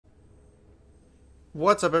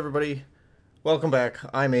What's up, everybody? Welcome back.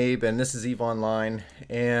 I'm Abe, and this is EVE Online.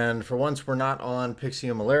 And for once, we're not on Pixie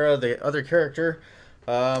Malera, the other character.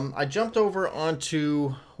 I jumped over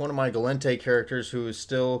onto one of my Galente characters who is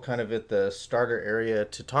still kind of at the starter area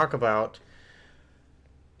to talk about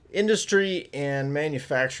industry and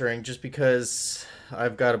manufacturing, just because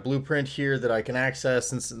I've got a blueprint here that I can access.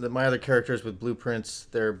 Since my other characters with blueprints,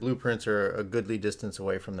 their blueprints are a goodly distance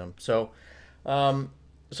away from them. Um,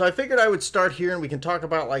 so I figured I would start here, and we can talk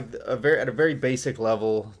about like at a very basic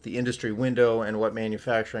level the industry window and what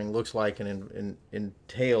manufacturing looks like and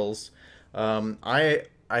entails. I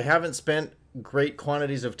haven't spent great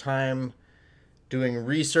quantities of time doing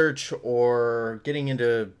research or getting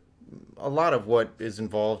into a lot of what is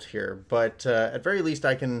involved here, but at very least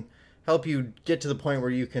I can help you get to the point where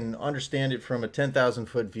you can understand it from a 10,000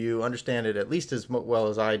 foot view, understand it at least as well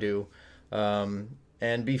as I do, and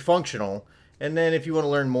be functional. And then if you want to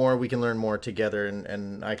learn more, we can learn more together,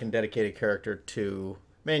 and I can dedicate a character to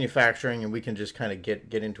manufacturing, and we can just kind of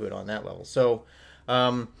get into it on that level. So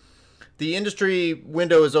the industry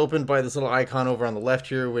window is opened by this little icon over on the left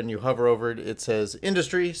here. When you hover over it, it says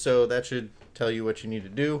industry, so that should tell you what you need to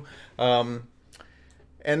do. And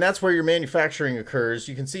that's where your manufacturing occurs.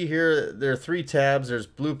 You can see here there are three tabs. There's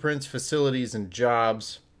blueprints, facilities, and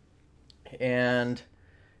jobs. And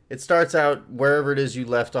it starts out wherever it is you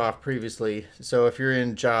left off previously. So if you're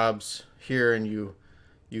in jobs here and you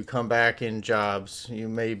come back in jobs, you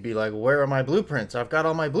may be like, where are my blueprints? I've got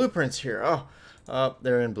all my blueprints here. Oh,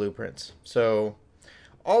 they're in blueprints. So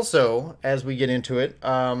also, as we get into it,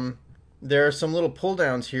 there are some little pull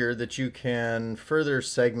downs here that you can further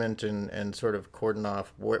segment and sort of cordon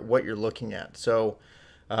off what you're looking at. So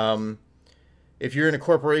if you're in a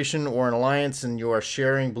corporation or an alliance and you are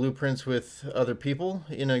sharing blueprints with other people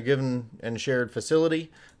in a given and shared facility,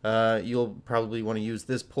 you'll probably want to use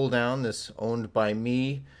this pull down. This owned by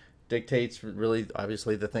me dictates really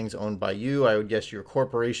obviously the things owned by you. I would guess your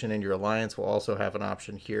corporation and your alliance will also have an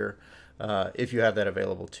option here if you have that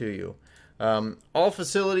available to you. All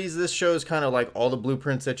facilities, this shows kind of like all the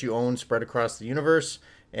blueprints that you own spread across the universe,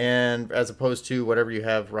 and as opposed to whatever you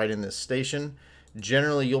have right in this station.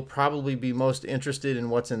 Generally, you'll probably be most interested in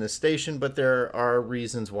what's in this station, but there are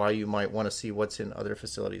reasons why you might want to see what's in other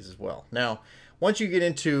facilities as well. Now, once you get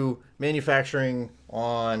into manufacturing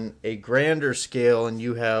on a grander scale and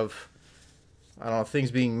you have, I don't know,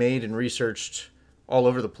 things being made and researched all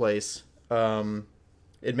over the place,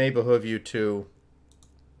 it may behoove you to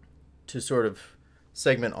sort of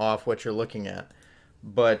segment off what you're looking at.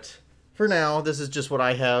 But for now, this is just what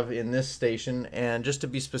I have in this station, and just to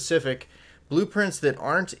be specific, blueprints that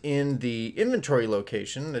aren't in the inventory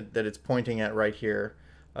location that it's pointing at right here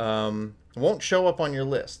won't show up on your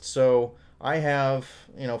list. So I have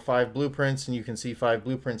 5 blueprints, and you can see 5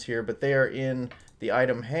 blueprints here, but they are in the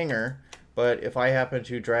item hanger. But if I happen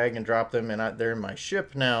to drag and drop them, and they're in my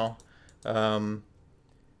ship now, and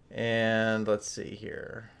let's see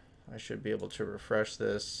here, I should be able to refresh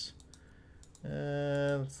this.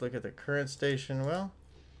 Let's look at the current station. Well,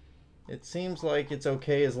 it seems like it's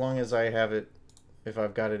okay as long as I have it, if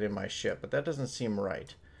I've got it in my ship, but that doesn't seem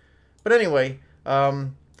right. But anyway,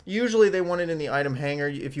 usually they want it in the item hanger.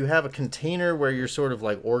 If you have a container where you're sort of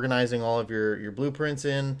like organizing all of your blueprints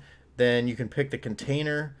in, then you can pick the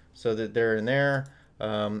container so that they're in there.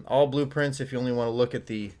 All blueprints, if you only want to look at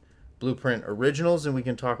the blueprint originals, and we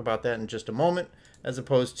can talk about that in just a moment, as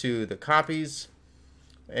opposed to the copies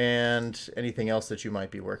and anything else that you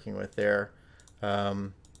might be working with there.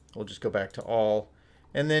 We'll just go back to all.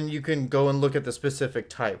 And then you can go and look at the specific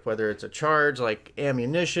type, whether it's a charge like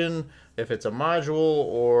ammunition, if it's a module,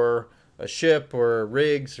 or a ship, or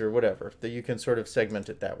rigs, or whatever. That you can sort of segment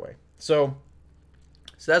it that way. So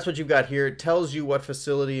that's what you've got here. It tells you what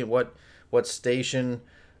facility and what station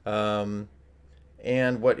and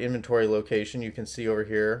what inventory location you can see over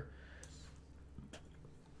here.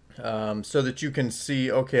 So that you can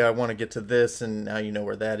see, okay, I want to get to this, and now you know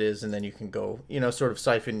where that is, and then you can go, sort of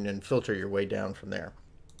siphon and filter your way down from there.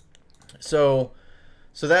 So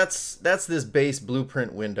that's this base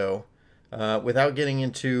blueprint window. Without getting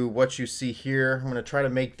into what you see here, I'm going to try to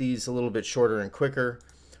make these a little bit shorter and quicker.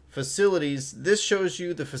 Facilities, this shows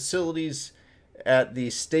you the facilities at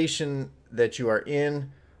the station that you are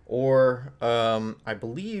in, or I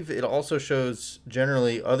believe it also shows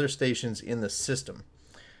generally other stations in the system.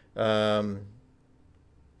 And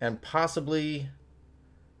possibly,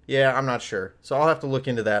 yeah, I'm not sure, so I'll have to look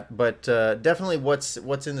into that, but definitely what's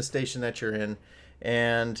in the station that you're in,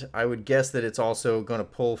 and I would guess that it's also going to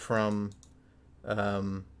pull from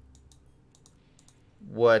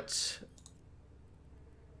what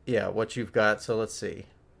you've got. So let's see,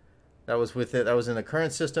 That was with it. That was in the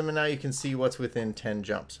current system, and now you can see what's within 10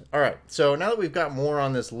 jumps. All right, so now that we've got more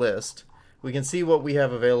on this list, we can see what we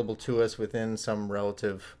have available to us within some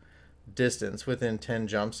relative distance, within 10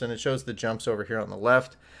 jumps, and it shows the jumps over here on the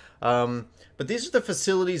left. But these are the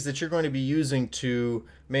facilities that you're going to be using to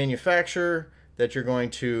manufacture, that you're going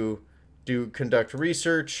to conduct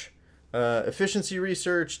research, efficiency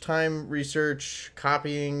research, time research,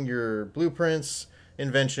 copying your blueprints,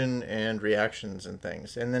 invention, and reactions and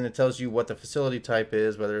things. And then it tells you what the facility type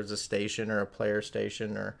is, whether it's a station or a player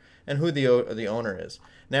station, and who the owner is.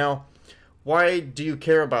 Now, why do you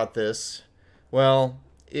care about this? Well,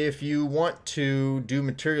 if you want to do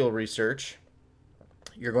material research,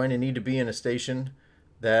 you're going to need to be in a station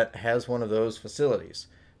that has one of those facilities.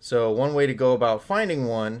 So one way to go about finding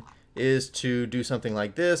one is to do something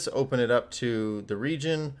like this, open it up to the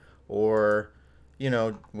region, or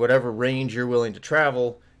whatever range you're willing to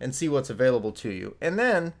travel, and see what's available to you. And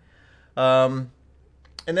then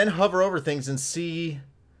hover over things and see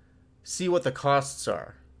what the costs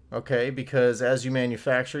are. Okay, because as you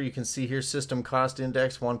manufacture, you can see here system cost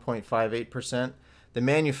index 1.58%. The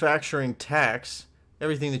manufacturing tax,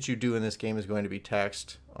 everything that you do in this game is going to be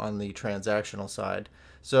taxed on the transactional side.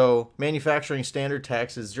 So manufacturing standard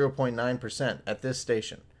tax is 0.9% at this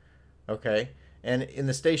station. Okay, and in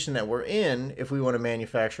the station that we're in, if we want to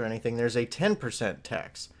manufacture anything, there's a 10%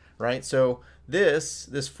 tax, right? So this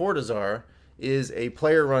Fortizar is a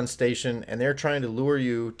player-run station, and they're trying to lure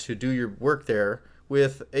you to do your work there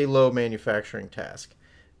with a low manufacturing tax.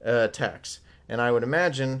 And I would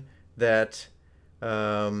imagine that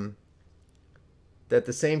that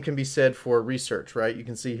the same can be said for research, right? You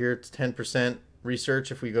can see here it's 10% research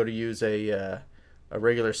if we go to use a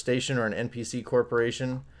regular station or an NPC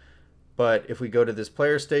corporation. But if we go to this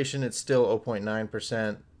player station, it's still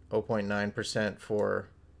 0.9%, 0.9% for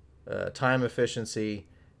time efficiency,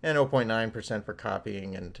 and 0.9% for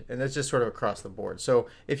copying, and that's just sort of across the board. So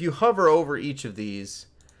if you hover over each of these,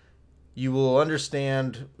 you will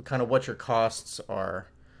understand kind of what your costs are.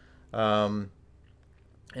 And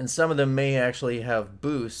some of them may actually have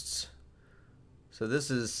boosts. So this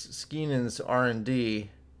is Skeenan's R&D,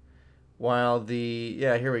 while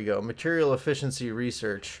here we go, material efficiency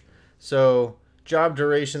research. So job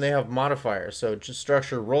duration, they have modifiers. So just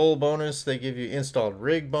structure roll bonus, they give you installed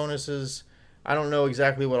rig bonuses. I don't know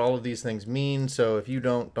exactly what all of these things mean, so if you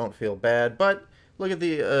don't feel bad. But look at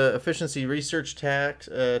the efficiency research tax,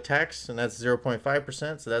 and that's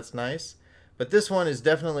 0.5%, so that's nice. But this one is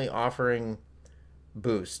definitely offering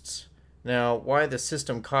boosts. Now, why the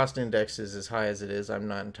system cost index is as high as it is, I'm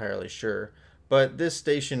not entirely sure. But this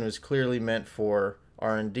station was clearly meant for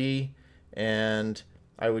R&D, and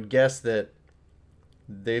I would guess that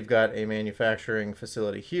they've got a manufacturing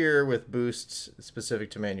facility here with boosts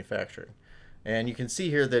specific to manufacturing. And you can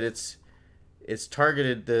see here that it's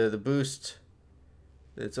targeted, the boost,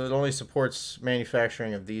 it only supports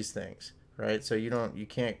manufacturing of these things, right? So you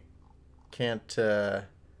can't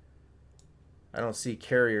I don't see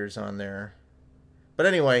carriers on there. But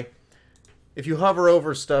anyway, if you hover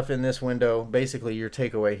over stuff in this window, basically your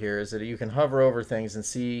takeaway here is that you can hover over things and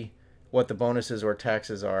see what the bonuses or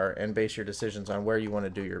taxes are and base your decisions on where you want to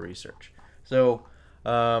do your research. So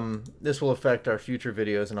this will affect our future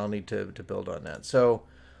videos, and I'll need to build on that. So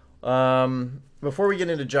before we get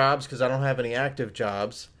into jobs, because I don't have any active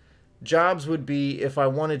jobs, jobs would be if I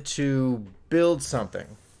wanted to build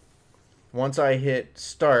something. Once I hit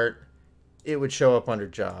start, it would show up under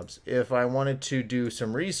jobs. If I wanted to do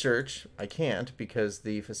some research, I can't because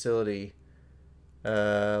the facility,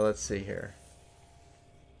 let's see here.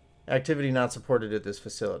 Activity not supported at this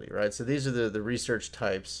facility, right? So these are the research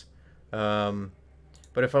types.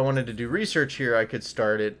 But if I wanted to do research here, I could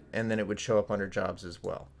start it, and then it would show up under jobs as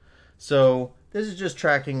well. So this is just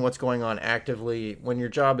tracking what's going on actively. When your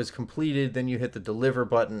job is completed, then you hit the deliver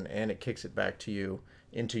button, and it kicks it back to you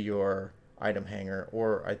into your item hanger,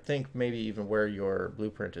 or I think maybe even where your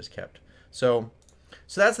blueprint is kept. So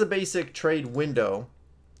that's the basic trade window.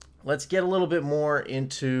 Let's get a little bit more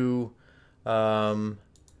into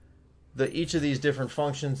each of these different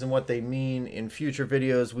functions and what they mean. In future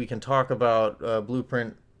videos, we can talk about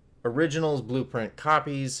blueprint originals, blueprint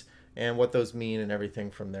copies, and what those mean and everything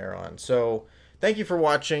from there on. So thank you for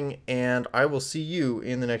watching, and I will see you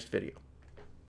in the next video.